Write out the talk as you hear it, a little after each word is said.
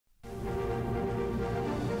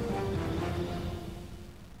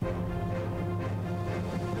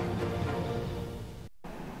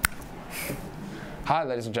Hi,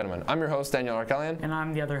 ladies and gentlemen. I'm your host, Daniel Arkelian. And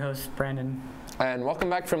I'm the other host, Brandon. And welcome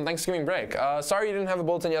back from Thanksgiving break. Sorry you didn't have a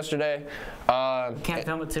bulletin yesterday. Can't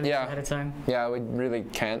film it to ahead of time. Yeah, we really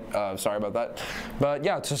can't. Sorry about that. But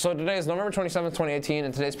yeah, so today is November 27th, 2018,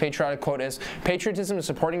 and today's patriotic quote is, "Patriotism is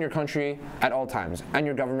supporting your country at all times, and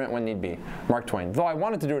your government when need be." Mark Twain. Though I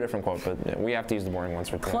wanted to do a different quote, but we have to use the boring ones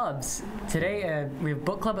for today. Clubs. Today we have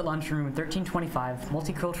book club at lunch in room 1325,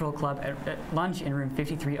 multicultural club at lunch in room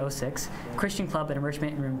 5306, Christian club at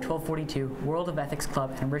enrichment in room 1242, World of Ethics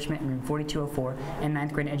club at enrichment in room 4204, and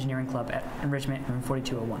 9th grade engineering club at enrichment in room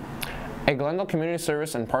 4201. A Glendale Community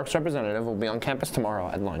Service and Parks representative will be on campus tomorrow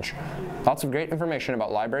at lunch. Lots of great information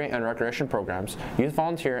about library and recreation programs, youth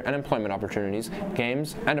volunteer and employment opportunities,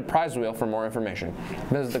 games, and a prize wheel for more information.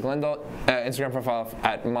 Visit the Glendale Instagram profile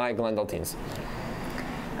at MyGlendaleTeens.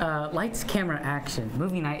 Lights, camera, action.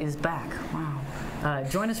 Movie night is back. Wow.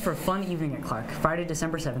 Join us for a fun evening at Clark, Friday,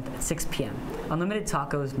 December 7th at 6 p.m. Unlimited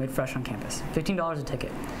tacos made fresh on campus. $15 a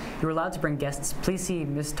ticket. You're allowed to bring guests. Please see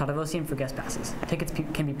Ms. Tadavosian for guest passes. Tickets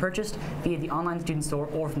can be purchased via the online student store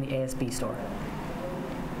or from the ASB store.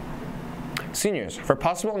 Seniors, for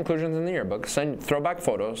possible inclusions in the yearbook, send throwback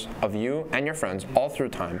photos of you and your friends all through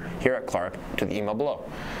time here at Clark to the email below.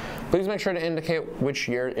 Please make sure to indicate which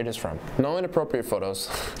year it is from. No inappropriate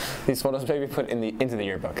photos. These photos may be put into the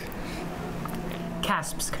yearbook.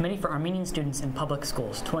 CASPS, Committee for Armenian Students in Public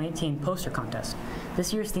Schools, 2018 poster contest.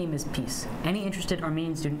 This year's theme is peace. Any interested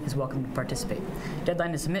Armenian student is welcome to participate.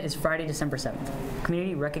 Deadline to submit is Friday, December 7th.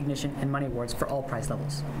 Community recognition and money awards for all prize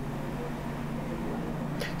levels.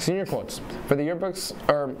 Senior quotes for the yearbooks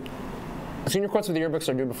Senior quotes for the yearbooks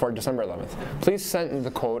are due before December 11th. Please send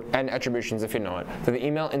the quote and attributions if you know it to the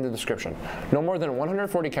email in the description. No more than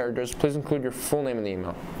 140 characters. Please include your full name in the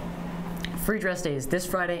email. Free dress day is this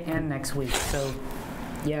Friday and next week, so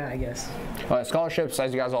yeah, I guess. Scholarships,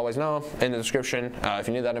 as you guys always know, in the description if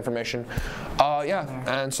you need that information. Yeah,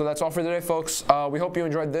 and so that's all for today, folks. We hope you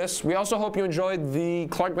enjoyed this. We also hope you enjoyed the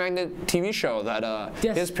Clark Magnet TV show that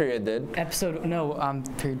yes. His Period did.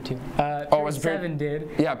 Period 2. Oh, was it period 7 did.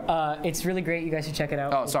 Yeah. It's really great. You guys should check it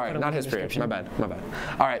out. Oh, sorry, not His Period. My bad.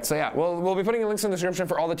 All right, so yeah, we'll be putting links in the description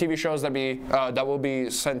for all the TV shows that will be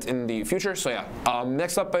sent in the future. So yeah,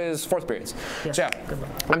 next up is fourth periods. Yes. So yeah,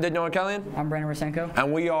 I'm Daniel Arkelian. I'm Brandon Rosenko.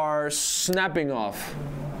 And we are snapping off